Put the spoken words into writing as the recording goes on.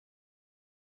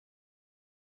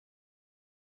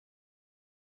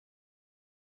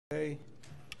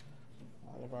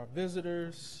All of our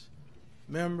visitors,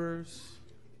 members,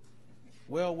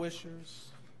 well-wishers,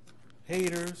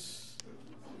 haters.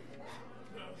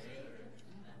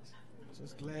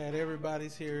 Just glad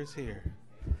everybody's here is here.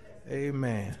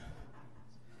 Amen.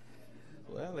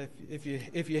 Well, if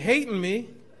you're hating me,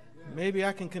 maybe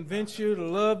I can convince you to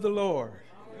love the Lord.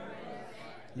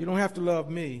 You don't have to love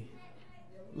me,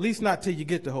 at least not till you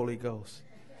get the Holy Ghost.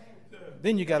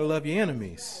 Then you got to love your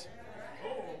enemies.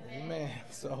 Amen.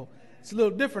 So it's a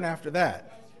little different after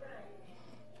that.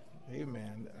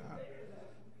 Amen.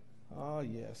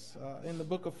 Yes. In the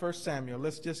book of 1 Samuel,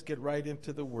 let's just get right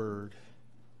into the word.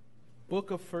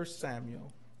 Book of 1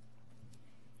 Samuel.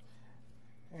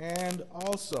 And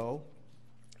also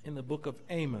in the book of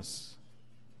Amos.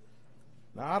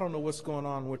 Now, I don't know what's going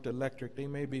on with the electric. They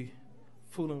may be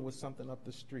fooling with something up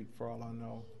the street for all I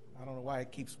know. I don't know why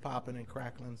it keeps popping and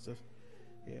crackling. So,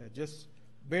 yeah, just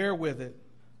bear with it.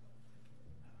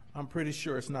 I'm pretty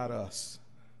sure it's not us.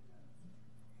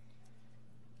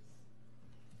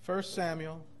 1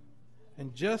 Samuel,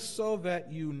 and just so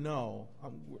that you know,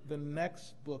 the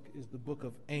next book is the book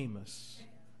of Amos.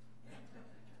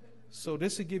 So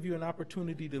this will give you an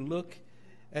opportunity to look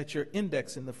at your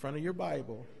index in the front of your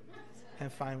Bible and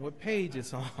find what page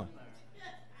it's on.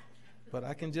 But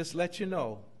I can just let you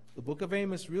know, the book of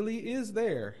Amos really is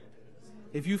there.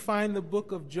 If you find the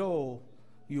book of Joel,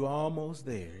 you're almost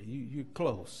there. You're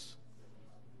close.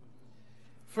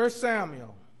 1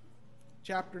 Samuel,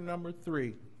 chapter number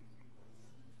 3,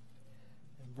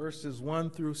 and verses 1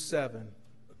 through 7.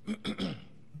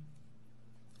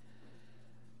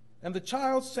 And the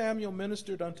child Samuel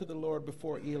ministered unto the Lord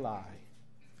before Eli,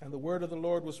 and the word of the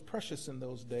Lord was precious in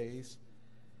those days.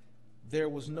 There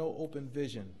was no open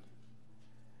vision.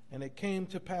 And it came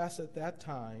to pass at that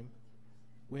time,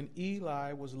 when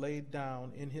Eli was laid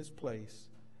down in his place,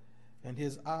 and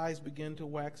his eyes began to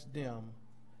wax dim,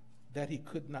 that he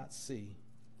could not see.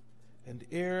 And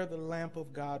ere the lamp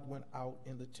of God went out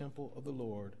in the temple of the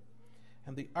Lord,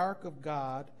 and the ark of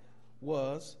God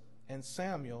was, and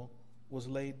Samuel was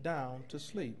laid down to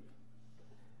sleep.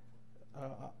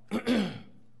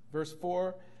 Verse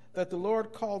 4, that the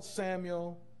Lord called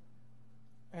Samuel,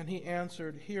 and he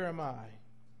answered, Here am I.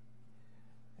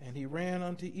 And he ran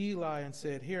unto Eli and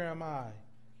said, Here am I,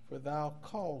 for thou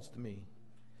calledst me.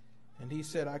 And he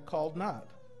said, I called not.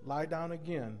 Lie down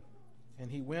again. And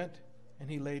he went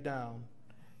and he lay down.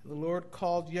 And the Lord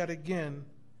called yet again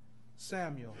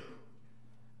Samuel.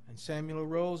 And Samuel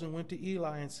arose and went to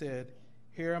Eli and said,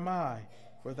 Here am I,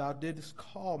 for thou didst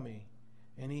call me.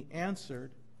 And he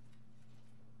answered,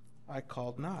 I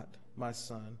called not, my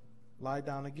son. Lie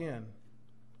down again.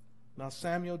 Now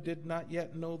Samuel did not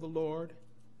yet know the Lord,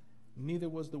 neither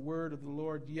was the word of the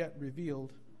Lord yet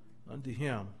revealed unto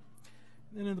him.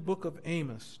 And then in the book of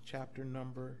Amos, chapter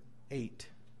number 8,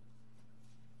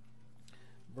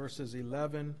 verses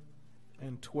 11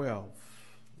 and 12.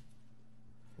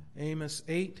 Amos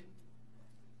 8,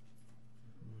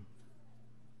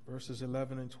 verses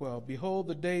 11 and 12. Behold,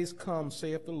 the days come,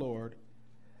 saith the Lord,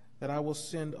 that I will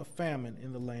send a famine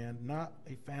in the land, not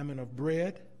a famine of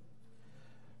bread,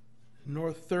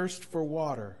 nor thirst for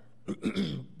water,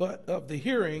 but of the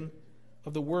hearing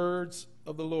of the words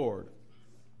of the Lord.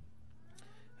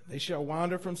 They shall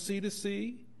wander from sea to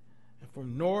sea, and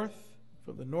from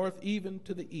the north even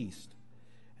to the east.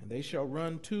 And they shall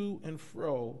run to and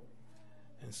fro,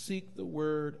 and seek the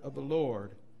word of the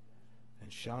Lord,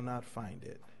 and shall not find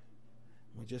it.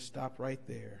 We'll just stop right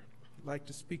there. I'd like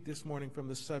to speak this morning from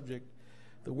the subject,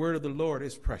 the word of the Lord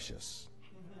is precious.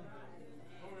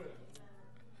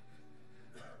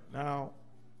 Now,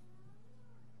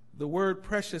 the word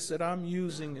precious that I'm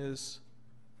using is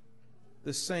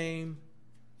the same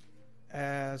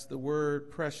as the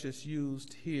word precious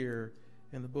used here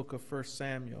in the book of 1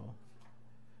 Samuel.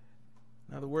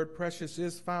 Now, the word precious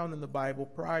is found in the Bible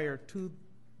prior to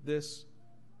this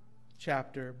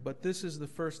chapter, but this is the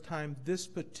first time this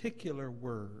particular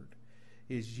word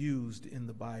is used in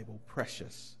the Bible,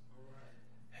 precious.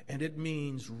 And it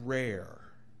means rare.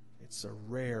 It's a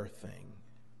rare thing.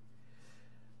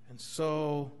 And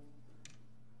so,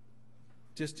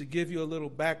 just to give you a little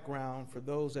background for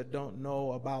those that don't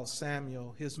know about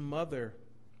Samuel, his mother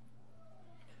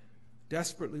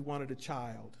desperately wanted a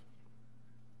child.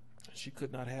 She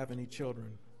could not have any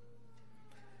children.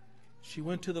 She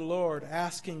went to the Lord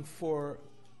asking for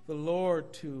the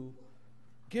Lord to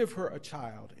give her a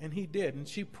child, and he did. And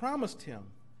she promised him,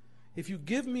 if you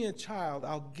give me a child,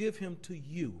 I'll give him to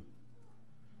you.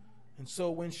 And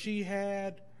so when she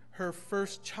had her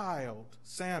first child,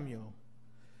 Samuel,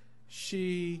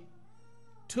 she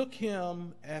took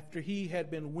him after he had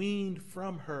been weaned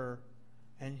from her,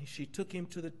 and she took him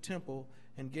to the temple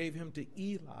and gave him to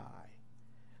Eli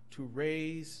to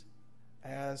raise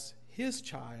as his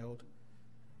child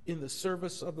in the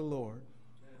service of the Lord.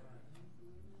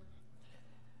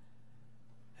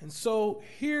 And so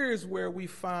here's where we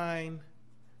find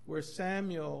where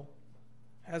Samuel,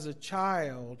 as a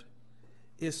child,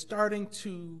 is starting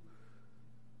to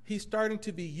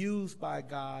be used by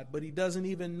God, but he doesn't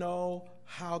even know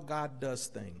how God does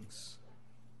things.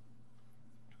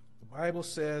 The Bible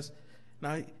says,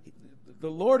 now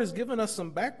the Lord has given us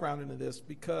some background into this,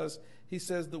 because he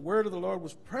says the word of the Lord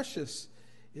was precious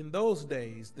in those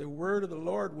days. The word of the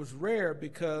Lord was rare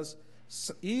because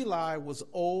Eli was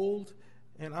old,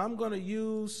 and I'm going to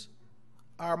use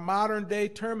our modern day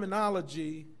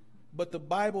terminology, but the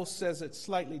Bible says it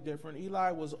slightly different.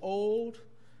 Eli was old,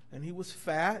 and he was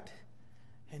fat,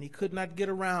 and he could not get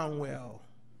around well.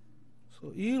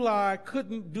 So Eli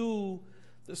couldn't do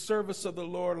the service of the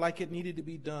Lord like it needed to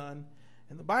be done.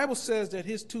 And the Bible says that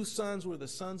his two sons were the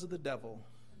sons of the devil.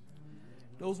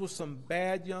 Those were some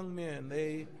bad young men.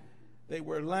 They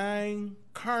were lying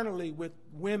carnally with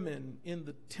women in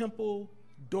the temple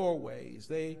doorways.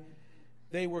 They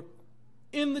were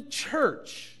in the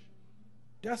church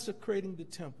desecrating the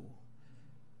temple.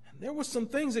 And there were some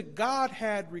things that God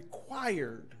had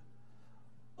required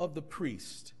of the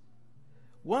priest.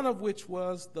 One of which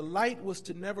was the light was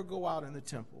to never go out in the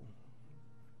temple.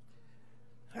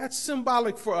 That's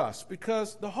symbolic for us,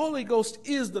 because the Holy Ghost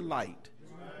is the light.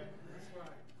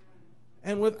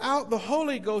 And without the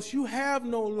Holy Ghost, you have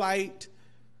no light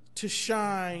to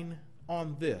shine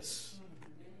on this.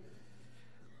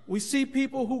 We see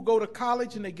people who go to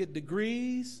college and they get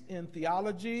degrees in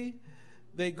theology.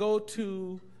 They go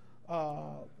to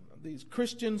these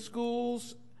Christian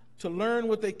schools to learn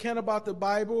what they can about the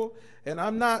Bible. And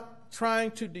I'm not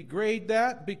trying to degrade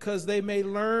that, because they may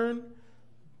learn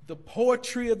the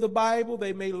poetry of the Bible.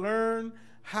 They may learn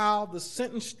how the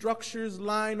sentence structures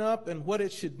line up and what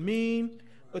it should mean.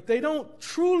 But they don't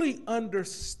truly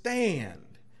understand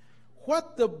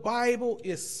what the Bible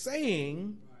is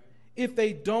saying if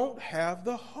they don't have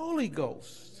the Holy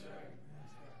Ghost.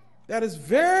 That is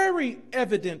very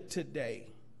evident today.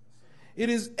 It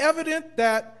is evident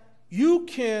that you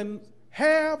can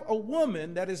have a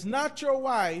woman that is not your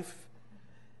wife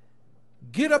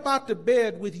get up out the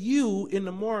bed with you in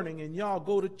the morning, and y'all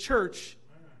go to church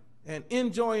and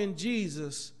enjoying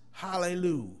Jesus.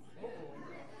 Hallelujah.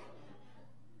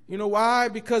 You know why?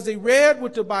 Because they read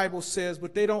what the Bible says,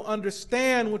 but they don't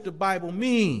understand what the Bible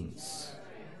means.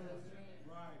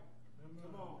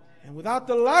 And without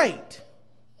the light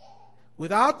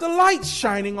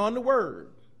shining on the word,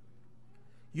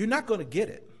 you're not going to get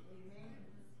it.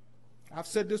 I've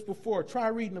said this before. Try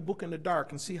reading a book in the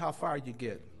dark and see how far you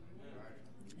get.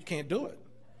 You can't do it.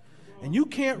 And you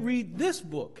can't read this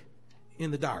book in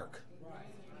the dark.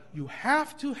 You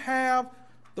have to have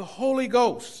the Holy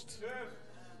Ghost.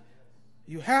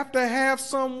 You have to have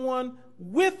someone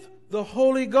with the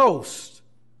Holy Ghost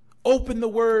open the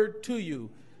word to you.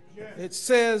 It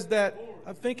says that,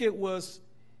 I think it was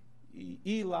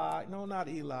Eli, no, not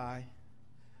Eli,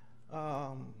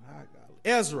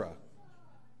 Ezra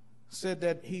said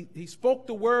that he spoke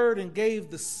the word and gave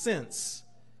the sense.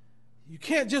 You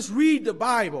can't just read the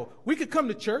Bible. We could come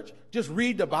to church, just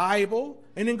read the Bible,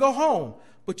 and then go home.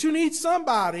 But you need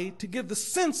somebody to give the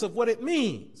sense of what it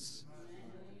means.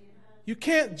 You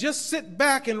can't just sit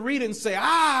back and read it and say,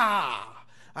 I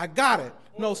got it.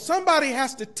 No, somebody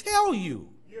has to tell you,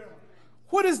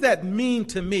 what does that mean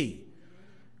to me?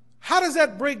 How does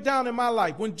that break down in my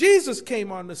life? When Jesus came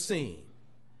on the scene,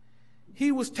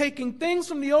 he was taking things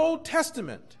from the Old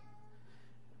Testament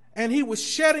and he was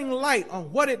shedding light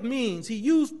on what it means. He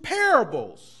used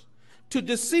parables to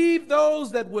deceive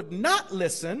those that would not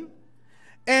listen,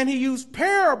 and he used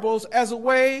parables as a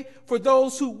way for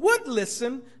those who would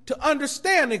listen to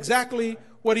understand exactly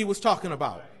what he was talking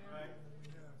about.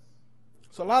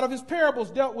 So a lot of his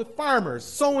parables dealt with farmers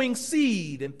sowing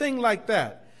seed and things like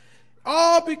that.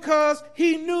 All because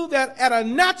he knew that at a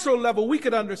natural level we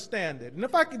could understand it. And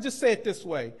if I could just say it this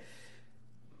way,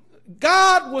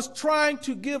 God was trying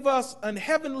to give us a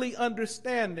heavenly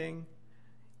understanding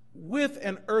with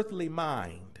an earthly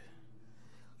mind.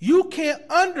 You can't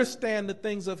understand the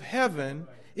things of heaven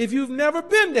if you've never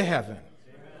been to heaven.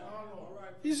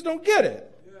 You just don't get it.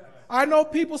 I know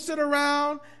people sit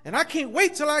around, and I can't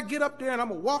wait till I get up there and I'm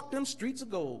going to walk them streets of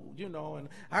gold, and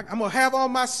I'm going to have all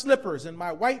my slippers and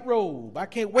my white robe. I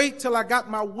can't wait till I got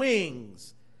my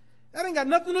wings. That ain't got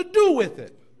nothing to do with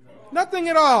it. Nothing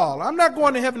at all. I'm not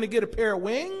going to heaven to get a pair of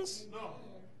wings.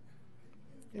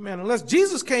 Amen. Unless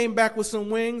Jesus came back with some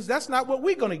wings, that's not what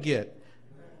we're going to get.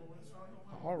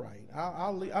 All right.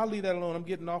 I'll leave that alone. I'm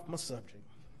getting off my subject.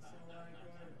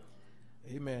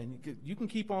 Amen. You can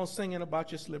keep on singing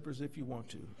about your slippers if you want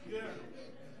to.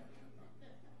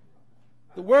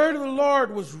 The word of the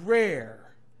Lord was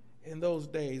rare in those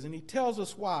days, and he tells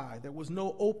us why. There was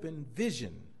no open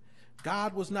vision.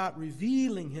 God was not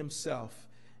revealing himself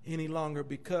any longer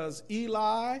because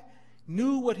Eli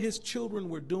knew what his children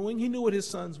were doing. He knew what his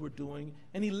sons were doing,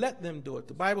 and he let them do it.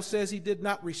 The Bible says he did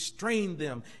not restrain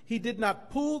them. He did not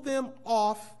pull them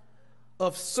off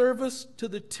of service to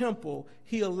the temple.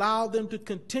 He allowed them to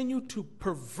continue to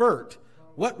pervert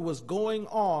what was going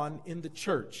on in the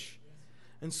church.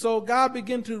 And so God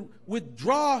began to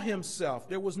withdraw himself.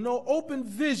 There was no open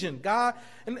vision. God,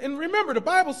 and remember, the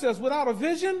Bible says without a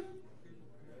vision,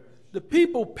 the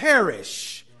people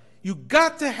perish. You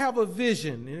got to have a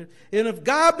vision. And if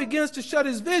God begins to shut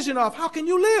his vision off, how can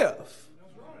you live?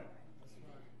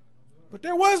 But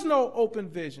there was no open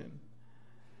vision.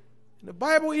 And the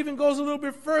Bible even goes a little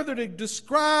bit further to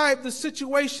describe the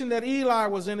situation that Eli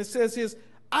was in. It says his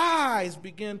eyes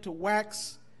began to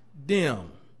wax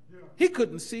dim. He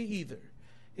couldn't see either.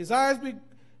 His eyes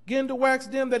began to wax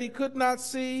dim that he could not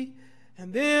see.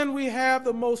 And then we have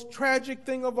the most tragic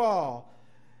thing of all.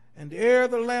 And ere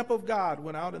the lamp of God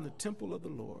went out in the temple of the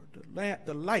Lord,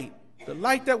 the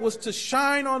light that was to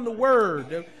shine on the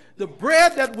word, the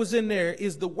bread that was in there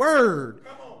is the word.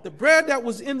 The bread that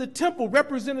was in the temple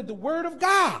represented the word of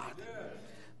God.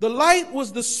 The light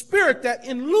was the spirit that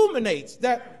illuminates,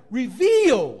 that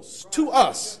reveals to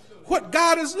us what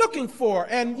God is looking for.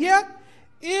 And yet,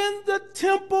 in the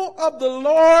temple of the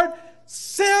Lord,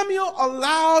 Samuel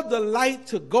allowed the light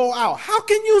to go out. How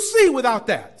can you see without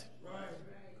that?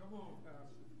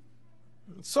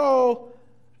 So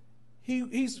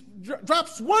he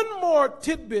drops one more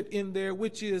tidbit in there,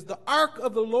 which is the ark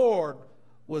of the Lord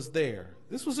was there.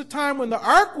 This was a time when the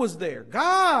ark was there.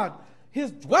 God,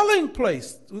 his dwelling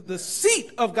place, the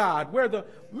seat of God, where the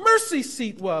mercy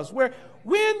seat was, where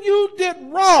when you did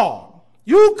wrong,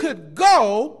 you could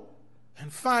go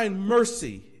and find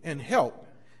mercy and help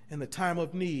in the time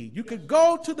of need. You could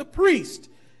go to the priest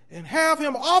and have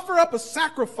him offer up a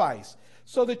sacrifice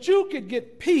so that you could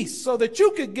get peace, so that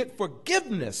you could get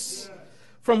forgiveness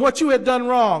from what you had done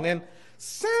wrong. And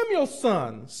Samuel's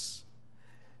sons,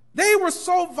 they were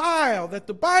so vile that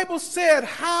the Bible said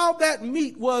how that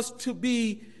meat was to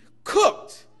be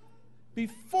cooked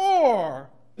before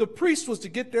the priest was to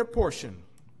get their portion.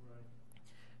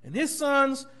 And his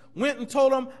sons went and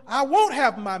told him, I won't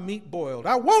have my meat boiled.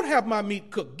 I won't have my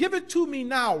meat cooked. Give it to me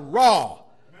now raw,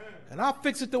 and I'll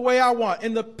fix it the way I want.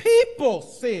 And the people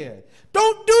said,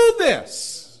 don't do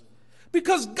this,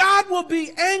 because God will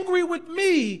be angry with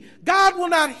me. God will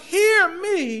not hear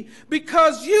me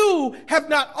because you have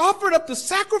not offered up the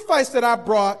sacrifice that I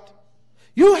brought.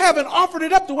 You haven't offered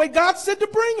it up the way God said to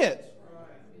bring it.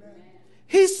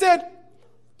 He said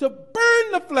to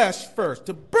burn the flesh first,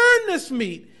 to burn this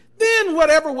meat. Then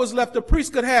whatever was left, the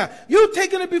priest could have. You've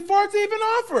taken it before it's even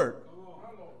offered.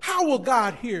 How will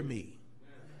God hear me?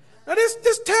 Now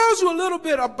this tells you a little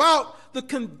bit about the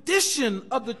condition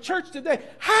of the church today.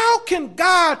 How can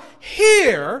God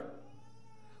hear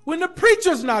when the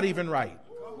preacher's not even right?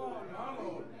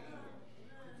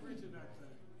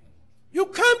 You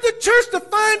come to church to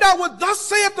find out what thus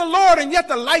saith the Lord, and yet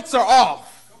the lights are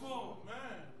off.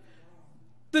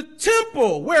 The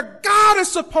temple where God is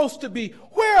supposed to be,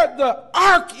 where the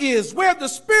ark is, where the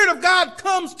Spirit of God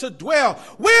comes to dwell,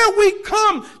 where we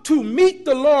come to meet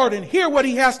the Lord and hear what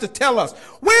he has to tell us,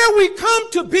 where we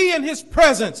come to be in his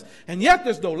presence. And yet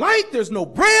there's no light, there's no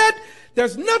bread,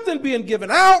 there's nothing being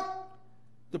given out.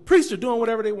 The priests are doing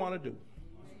whatever they want to do.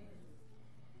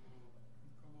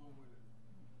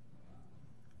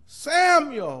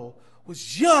 Samuel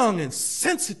was young and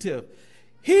sensitive.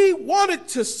 He wanted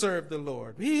to serve the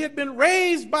Lord. He had been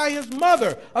raised by his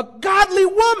mother, a godly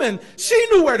woman. She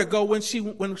knew where to go when she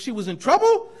was in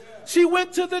trouble. She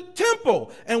went to the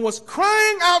temple and was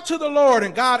crying out to the Lord,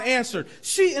 and God answered.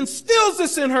 She instills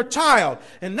this in her child.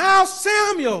 And now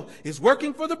Samuel is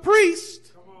working for the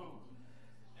priest.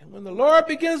 And when the Lord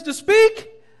begins to speak,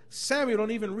 Samuel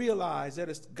don't even realize that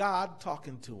it's God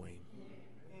talking to him.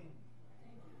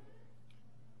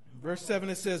 Verse 7,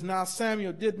 it says, now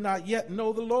Samuel did not yet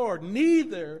know the Lord,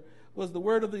 neither was the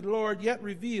word of the Lord yet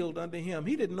revealed unto him.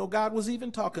 He didn't know God was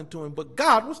even talking to him, but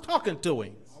God was talking to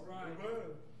him. All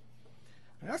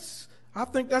right. I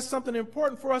think that's something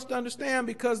important for us to understand,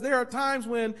 because there are times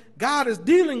when God is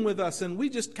dealing with us and we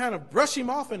just kind of brush him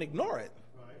off and ignore it.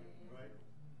 Right.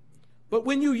 But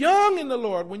when you're young in the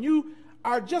Lord, when you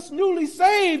are just newly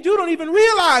saved, you don't even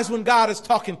realize when God is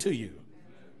talking to you.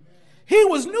 He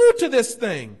was new to this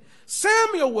thing.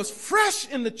 Samuel was fresh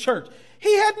in the church.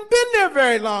 He hadn't been there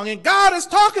very long, and God is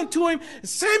talking to him.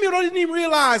 Samuel didn't even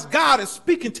realize God is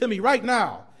speaking to me right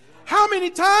now. How many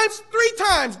times? 3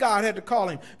 times God had to call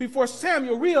him before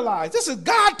Samuel realized this is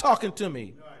God talking to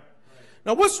me.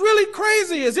 Now, what's really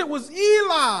crazy is it was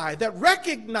Eli that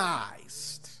recognized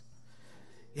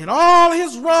in all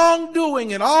his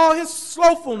wrongdoing and all his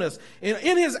slothfulness,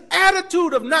 in his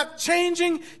attitude of not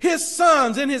changing his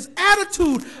sons, in his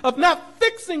attitude of not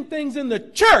fixing things in the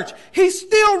church, he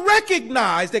still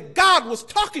recognized that God was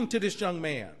talking to this young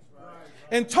man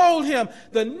and told him,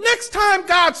 the next time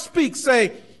God speaks,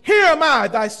 say, "Here am I,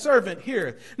 thy servant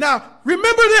heareth." Now,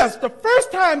 remember this. The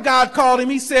first time God called him,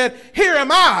 he said, "Here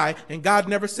am I," and God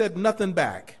never said nothing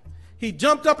back. He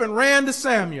jumped up and ran to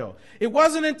Samuel. It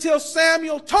wasn't until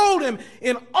Samuel told him,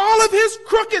 in all of his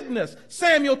crookedness,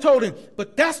 Samuel told him,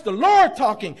 "But that's the Lord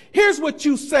talking. Here's what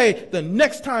you say the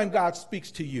next time God speaks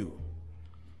to you."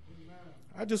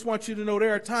 I just want you to know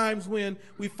there are times when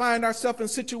we find ourselves in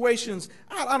situations,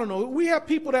 I don't know, we have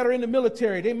people that are in the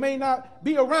military. They may not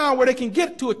be around where they can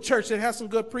get to a church that has some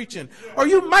good preaching. Or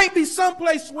you might be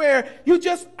someplace where you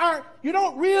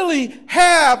don't really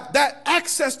have that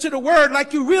access to the word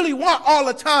like you really want all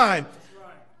the time.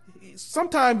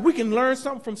 Sometimes we can learn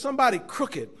something from somebody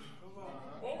crooked.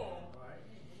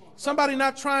 Somebody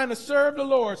not trying to serve the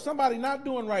Lord. Somebody not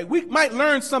doing right. We might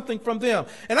learn something from them.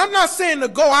 And I'm not saying to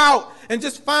go out and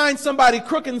just find somebody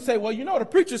crooked and say, well, you know, the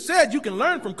preacher said you can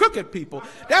learn from crooked people.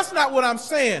 That's not what I'm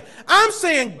saying. I'm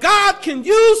saying God can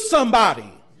use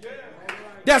somebody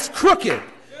that's crooked.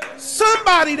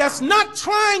 Somebody that's not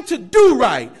trying to do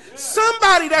right.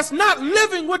 Somebody that's not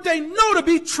living what they know to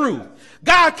be true.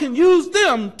 God can use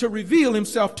them to reveal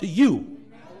himself to you.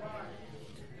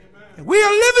 We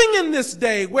are living in this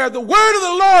day where the word of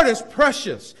the Lord is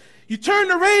precious. You turn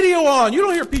the radio on, you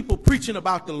don't hear people preaching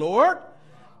about the Lord.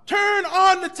 Turn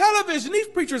on the television. These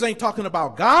preachers ain't talking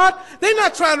about God. They're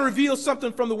not trying to reveal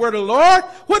something from the word of the Lord.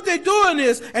 What they're doing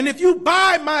is, and if you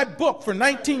buy my book for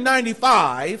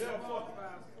 $19.95,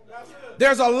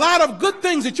 there's a lot of good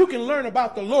things that you can learn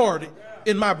about the Lord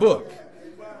in my book.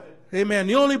 Amen.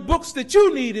 The only books that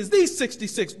you need is these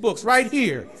 66 books right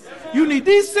here. You need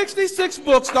these 66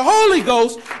 books, the Holy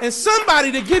Ghost, and somebody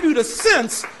to give you the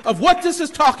sense of what this is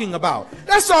talking about.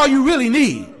 That's all you really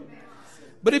need.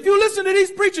 But if you listen to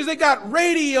these preachers, they got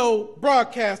radio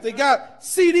broadcasts, they got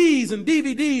CDs and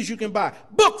DVDs you can buy,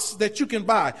 books that you can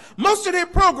buy. Most of their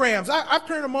programs, I've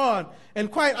turned them on,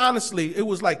 and quite honestly, it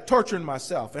was like torturing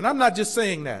myself. And I'm not just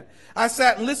saying that. I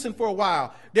sat and listened for a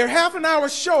while. Their half-an-hour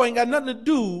show ain't got nothing to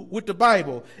do with the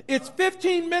Bible. It's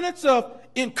 15 minutes of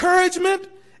encouragement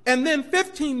and then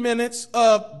 15 minutes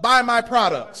of buy my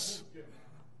products.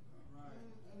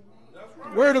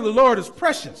 The word of the Lord is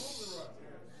precious.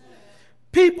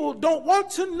 People don't want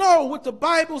to know what the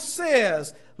Bible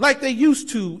says like they used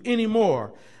to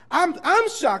anymore. I'm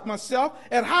shocked myself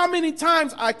at how many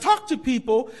times I talk to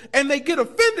people and they get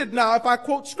offended now if I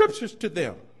quote scriptures to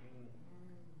them.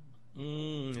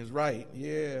 Is right.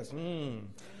 Yes.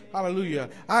 Hallelujah.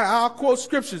 I'll quote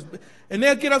scriptures and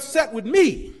they'll get upset with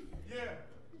me.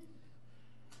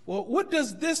 Well, what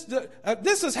does this do?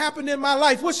 This has happened in my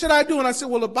life. What should I do? And I said,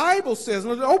 well, the Bible says,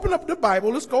 let's open up the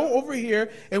Bible. Let's go over here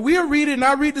and we'll read it and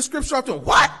I'll read the scripture out to them.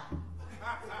 What?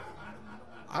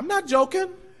 I'm not joking.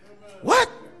 What?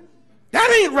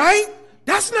 That ain't right.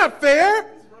 That's not fair.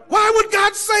 Why would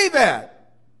God say that?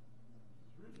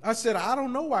 I said, I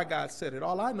don't know why God said it.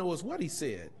 All I know is what he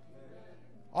said.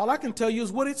 All I can tell you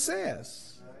is what it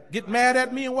says. Get mad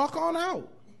at me and walk on out.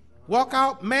 Walk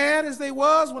out mad as they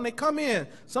was when they come in.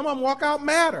 Some of them walk out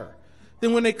madder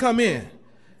than when they come in.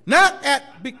 Not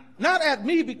at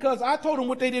me because I told them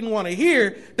what they didn't want to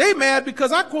hear. They mad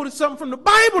because I quoted something from the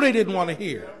Bible they didn't want to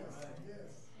hear.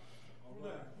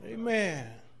 Amen.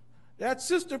 That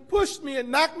sister pushed me and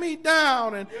knocked me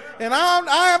down, and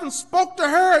I haven't spoke to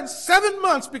her in 7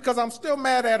 months because I'm still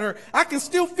mad at her. I can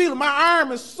still feel it. My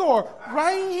arm is sore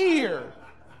right here.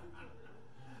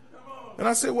 And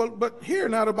I said, well, but here,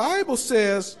 now the Bible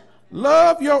says,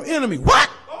 love your enemy. What?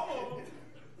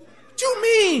 What you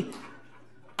mean?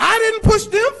 I didn't push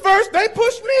them first. They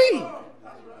pushed me.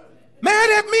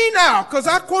 Mad at me now because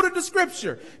I quoted the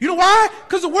scripture. You know why?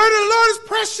 Because the word of the Lord is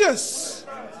precious.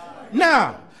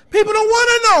 Now, people don't want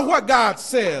to know what God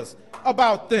says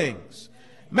about things.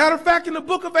 Matter of fact, in the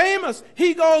book of Amos,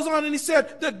 he goes on and he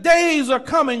said, the days are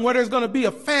coming where there's going to be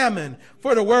a famine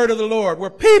for the word of the Lord, where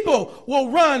people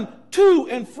will run to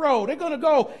and fro. They're going to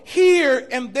go here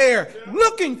and there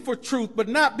looking for truth, but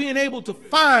not being able to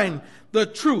find the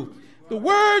truth. The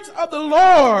words of the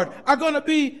Lord are going to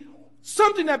be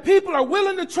something that people are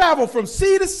willing to travel from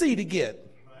sea to sea to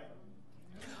get.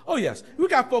 Oh, yes. We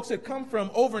got folks that come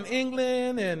from over in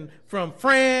England and from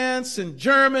France and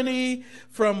Germany,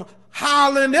 from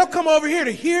Holland. They'll come over here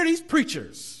to hear these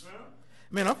preachers.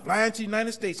 Man, I'm flying to the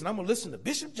United States and I'm going to listen to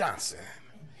Bishop Johnson.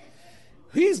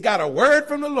 He's got a word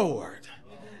from the Lord.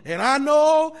 And I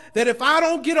know that if I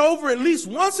don't get over at least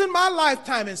once in my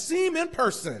lifetime and see him in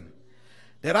person,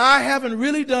 that I haven't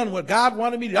really done what God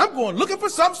wanted me to do. I'm going looking for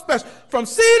something special from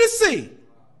sea to sea,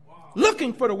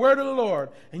 looking for the word of the Lord.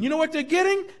 And you know what they're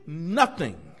getting?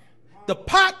 Nothing. The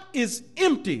pot is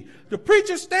empty. The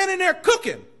preacher's standing there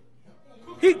cooking.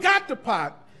 He got the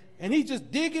pot, and he's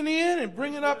just digging in and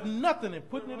bringing up nothing and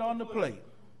putting it on the plate.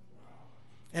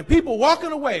 And people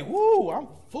walking away. Woo, I'm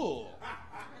full.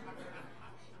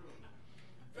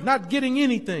 Not getting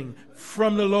anything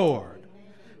from the Lord.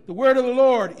 The word of the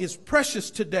Lord is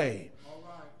precious today.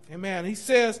 Amen. He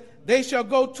says, they shall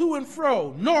go to and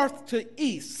fro, north to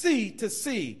east, sea to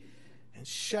sea, and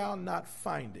shall not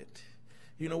find it.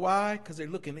 You know why? Because they're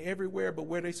looking everywhere but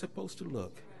where they're supposed to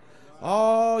look.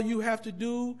 All you have to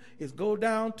do is go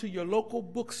down to your local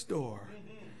bookstore,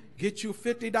 get you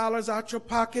 $50 out your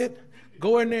pocket,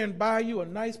 go in there and buy you a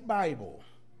nice Bible.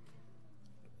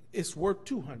 It's worth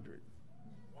 $200.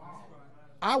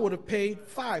 I would have paid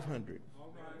 $500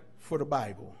 for the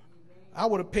Bible. I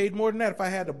would have paid more than that if I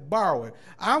had to borrow it.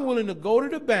 I'm willing to go to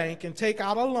the bank and take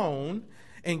out a loan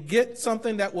and get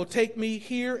something that will take me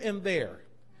here and there.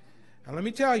 And let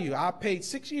me tell you, I paid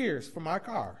 6 years for my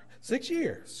car. 6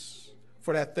 years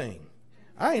for that thing.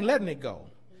 I ain't letting it go.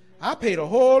 I paid a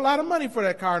whole lot of money for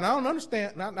that car, and I don't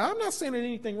understand. Now, I'm not saying there's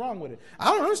anything wrong with it. I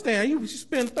don't understand. You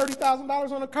spend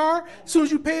 $30,000 on a car. As soon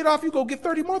as you pay it off, you go get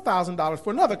 $30,000 more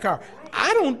for another car.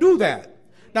 I don't do that.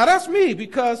 Now, that's me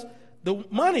because the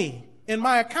money in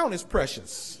my account is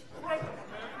precious.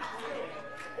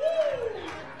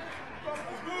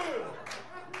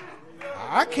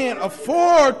 I can't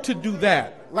afford to do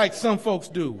that like some folks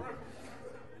do.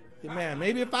 Man,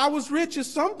 maybe if I was rich as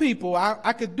some people,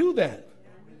 I could do that.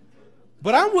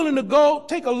 But I'm willing to go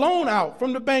take a loan out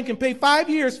from the bank and pay 5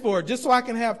 years for it just so I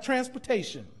can have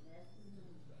transportation.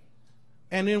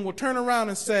 And then we'll turn around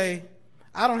and say,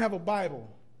 I don't have a Bible.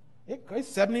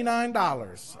 It's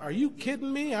 $79. Are you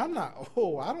kidding me? I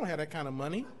don't have that kind of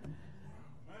money.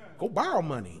 Go borrow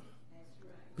money.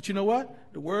 But you know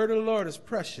what? The word of the Lord is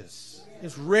precious.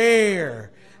 It's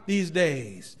rare these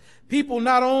days. People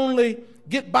not only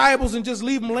get Bibles and just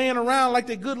leave them laying around like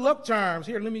they're good luck charms.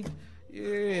 Here,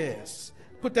 yes.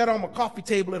 Put that on my coffee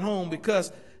table at home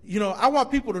because, I want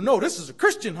people to know this is a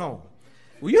Christian home.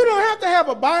 Well, you don't have to have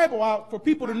a Bible out for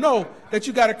people to know that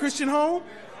you got a Christian home.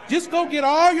 Just go get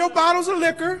all your bottles of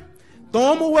liquor,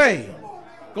 throw them away.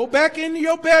 Go back into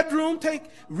your bedroom,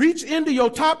 reach into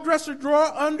your top dresser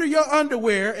drawer under your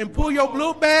underwear and pull your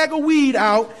little bag of weed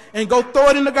out and go throw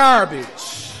it in the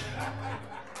garbage.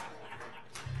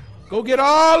 Go get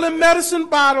all the medicine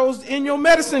bottles in your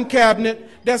medicine cabinet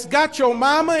that's got your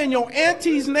mama and your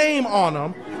auntie's name on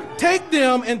them. Take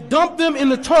them and dump them in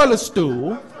the toilet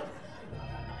stool.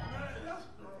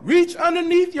 Reach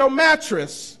underneath your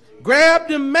mattress. Grab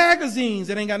them magazines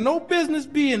that ain't got no business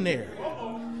being there.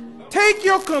 Take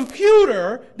your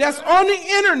computer that's on the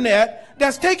internet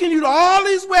that's taking you to all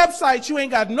these websites you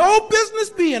ain't got no business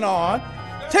being on.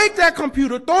 Take that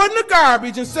computer, throw it in the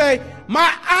garbage and say,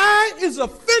 my eye is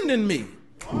offending me.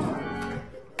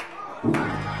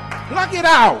 Pluck it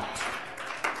out.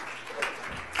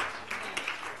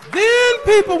 Then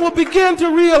people will begin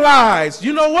to realize,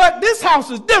 you know what? This house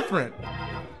is different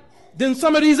than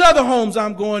some of these other homes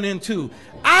I'm going into.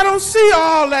 I don't see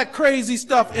all that crazy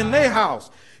stuff in their house.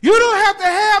 You don't have to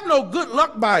have no good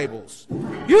luck Bibles.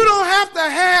 You don't have to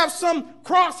have some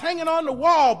cross hanging on the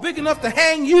wall big enough to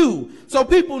hang you so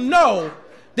people know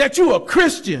that you're a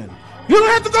Christian. You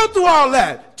don't have to go through all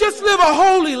that. Just live a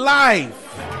holy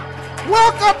life.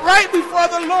 Walk upright before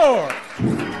the Lord.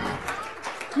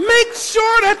 Make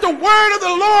sure that the word of the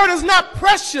Lord is not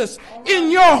precious in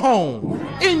your home,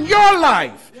 in your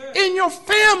life, in your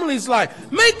family's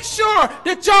life. Make sure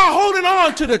that y'all holding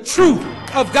on to the truth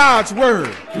of God's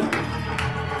word.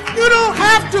 You don't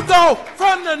have to go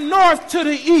from the north to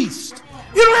the east.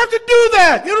 You don't have to do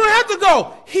that. You don't have to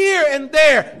go here and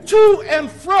there, to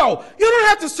and fro. You don't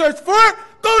have to search for it.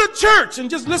 Go to church and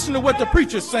just listen to what the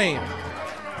preacher's saying.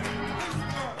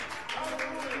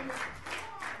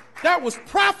 That was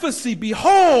prophecy.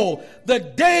 Behold, the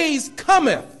days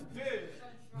cometh.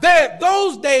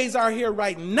 Those days are here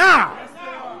right now.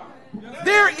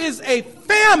 There is a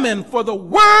famine for the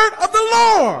word of the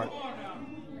Lord.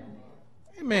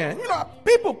 Amen. You know,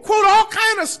 people quote all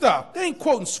kind of stuff. They ain't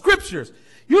quoting scriptures.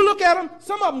 You look at them,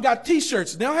 some of them got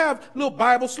T-shirts. They'll have little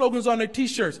Bible slogans on their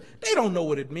T-shirts. They don't know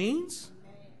what it means.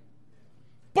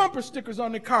 Bumper stickers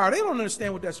on their car. They don't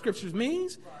understand what that scripture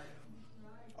means.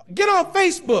 Get on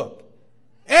Facebook.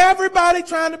 Everybody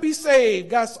trying to be saved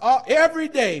got every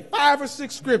day 5 or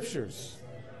 6 scriptures.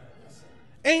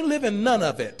 Ain't living none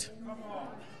of it.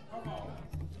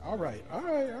 All right.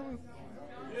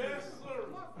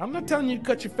 I'm not telling you to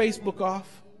cut your Facebook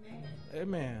off.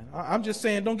 Amen. I'm just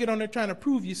saying don't get on there trying to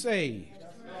prove you're saved.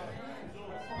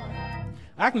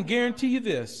 I can guarantee you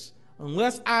this.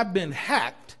 Unless I've been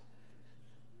hacked,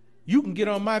 you can get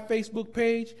on my Facebook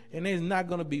page and there's not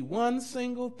going to be one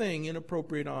single thing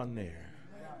inappropriate on there.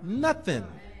 Nothing.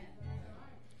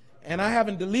 And I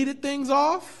haven't deleted things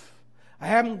off. I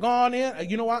haven't gone in.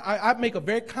 You know what? I make a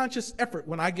very conscious effort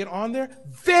when I get on there.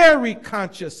 Very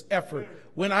conscious effort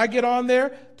when I get on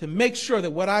there to make sure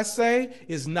that what I say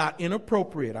is not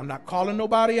inappropriate. I'm not calling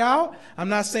nobody out. I'm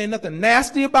not saying nothing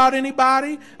nasty about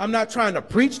anybody. I'm not trying to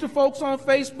preach to folks on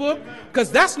Facebook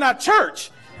because that's not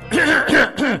church.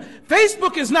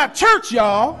 Facebook is not church,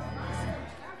 y'all.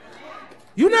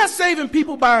 You're not saving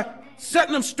people by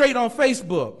setting them straight on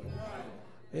Facebook.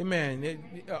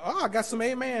 Amen. I got some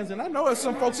amens, and I know there's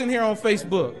some folks in here on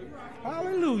Facebook.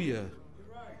 Hallelujah.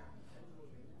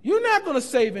 You're not going to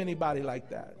save anybody like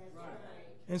that.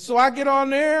 And so I get on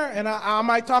there, and I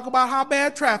might talk about how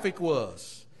bad traffic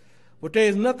was. But there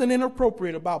is nothing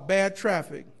inappropriate about bad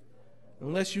traffic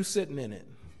unless you're sitting in it.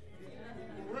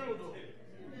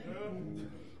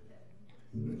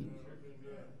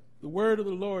 The word of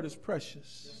the Lord is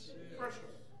precious.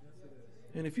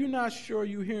 And if you're not sure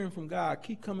you're hearing from God,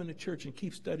 keep coming to church and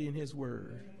keep studying his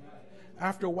word.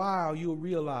 After a while, you'll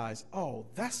realize, oh,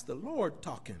 that's the Lord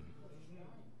talking.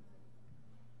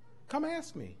 Come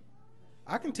ask me.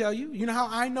 I can tell you. You know how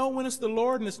I know when it's the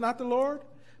Lord and it's not the Lord?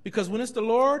 Because when it's the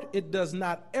Lord, it does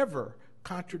not ever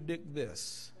contradict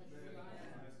this.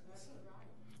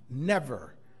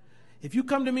 Never. If you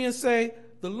come to me and say,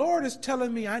 the Lord is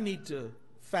telling me I need to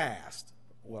fast.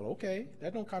 Well, okay,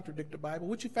 that don't contradict the Bible.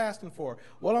 What you fasting for?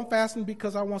 Well, I'm fasting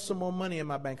because I want some more money in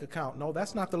my bank account. No,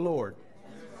 that's not the Lord.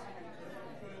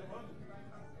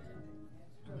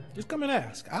 Just come and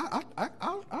ask.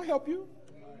 I'll help you.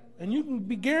 And you can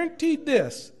be guaranteed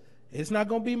this. It's not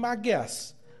going to be my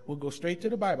guess. We'll go straight to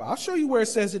the Bible. I'll show you where it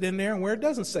says it in there and where it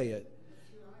doesn't say it.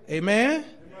 Amen?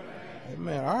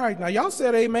 Amen. All right, now y'all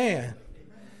said amen.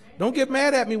 Don't get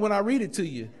mad at me when I read it to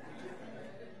you.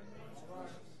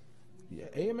 Yeah,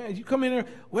 amen. You come in there,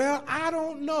 well, I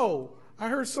don't know. I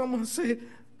heard someone say,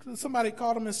 somebody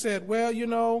called them and said, well, you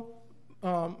know,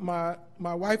 my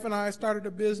wife and I started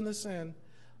a business and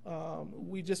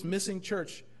we just missing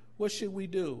church. What should we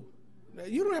do?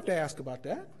 You don't have to ask about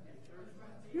that.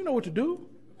 You know what to do.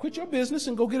 Quit your business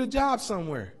and go get a job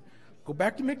somewhere. Go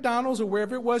back to McDonald's or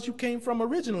wherever it was you came from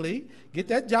originally, get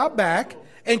that job back,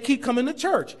 and keep coming to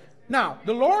church. Now,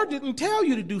 the Lord didn't tell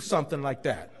you to do something like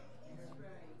that.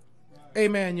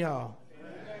 Amen, y'all.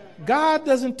 God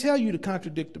doesn't tell you to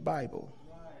contradict the Bible.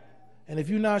 And if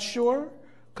you're not sure,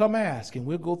 come ask, and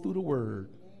we'll go through the word.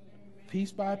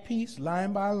 Piece by piece,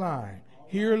 line by line.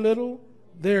 Here a little,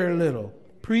 there a little.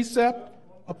 Precept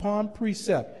upon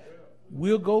precept.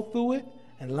 We'll go through it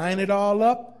and line it all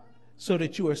up so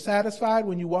that you are satisfied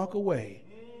when you walk away.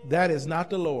 That is not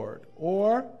the Lord,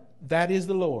 or that is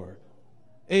the Lord.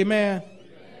 Amen.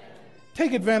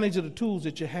 Take advantage of the tools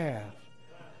that you have.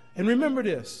 And remember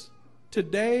this,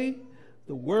 today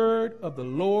the word of the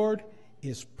Lord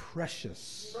is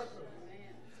precious.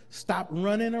 Stop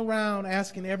running around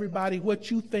asking everybody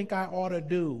what you think I ought to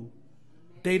do.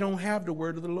 They don't have the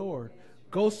word of the Lord.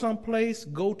 Go someplace,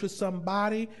 go to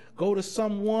somebody, go to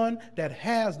someone that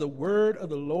has the word of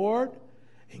the Lord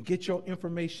and get your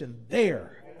information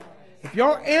there. If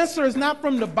your answer is not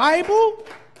from the Bible,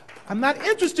 I'm not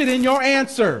interested in your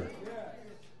answer.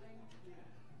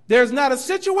 There's not a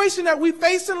situation that we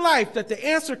face in life that the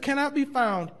answer cannot be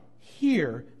found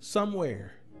here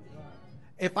somewhere.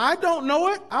 If I don't know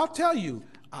it, I'll tell you,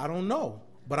 I don't know,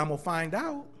 but I'm going to find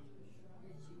out.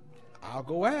 I'll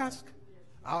go ask.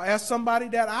 I'll ask somebody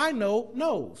that I know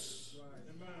knows.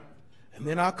 And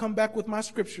then I'll come back with my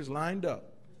scriptures lined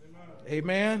up.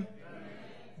 Amen.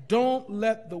 Don't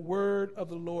let the word of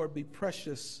the Lord be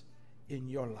precious in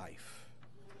your life.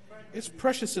 It's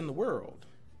precious in the world.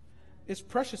 It's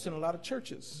precious in a lot of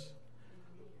churches.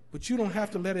 But you don't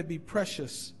have to let it be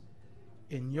precious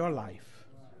in your life.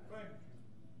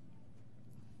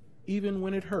 Even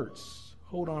when it hurts,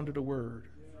 hold on to the word.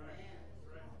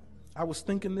 I was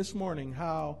thinking this morning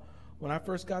how when I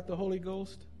first got the Holy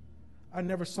Ghost, I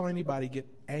never saw anybody get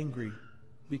angry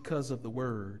because of the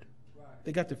word.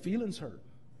 They got their feelings hurt.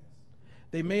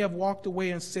 They may have walked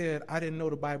away and said, I didn't know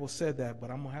the Bible said that, but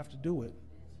I'm going to have to do it.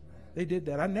 They did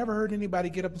that. I never heard anybody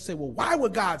get up and say, well, why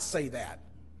would God say that?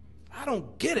 I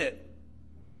don't get it.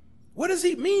 What does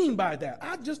he mean by that?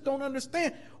 I just don't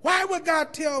understand. Why would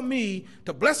God tell me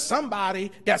to bless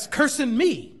somebody that's cursing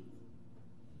me?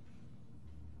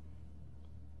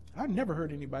 I've never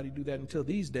heard anybody do that until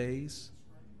these days.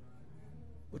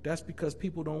 But that's because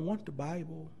people don't want the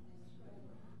Bible.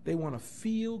 They want to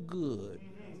feel good.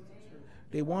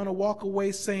 They want to walk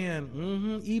away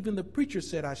saying, even the preacher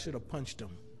said I should have punched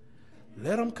him.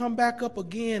 Let him come back up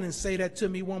again and say that to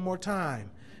me one more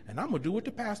time. And I'm going to do what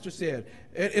the pastor said.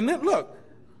 And then look,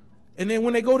 and then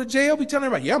when they go to jail, be telling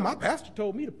everybody, yeah, my pastor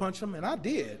told me to punch him, and I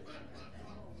did.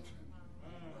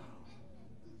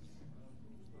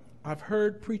 I've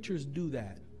heard preachers do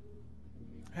that.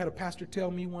 I had a pastor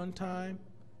tell me one time,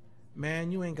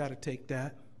 man, you ain't got to take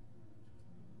that.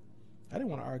 I didn't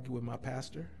want to argue with my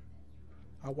pastor.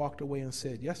 I walked away and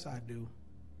said, yes, I do.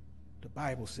 The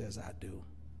Bible says I do.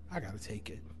 I got to take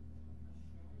it.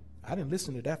 I didn't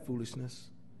listen to that foolishness,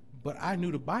 but I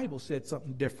knew the Bible said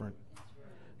something different.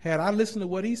 Had I listened to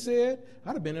what he said,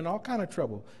 I'd have been in all kind of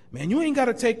trouble. Man, you ain't got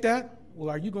to take that. Well,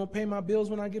 are you going to pay my bills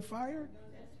when I get fired?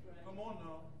 Come on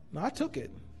now. No, I took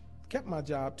it. Kept my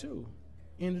job too.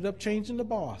 Ended up changing the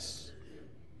boss.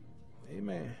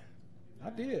 Amen. I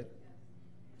did.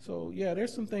 So, yeah,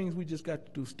 there's some things we just got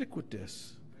to do. Stick with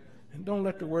this. And don't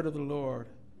let the word of the Lord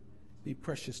be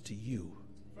precious to you.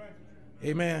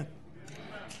 Amen.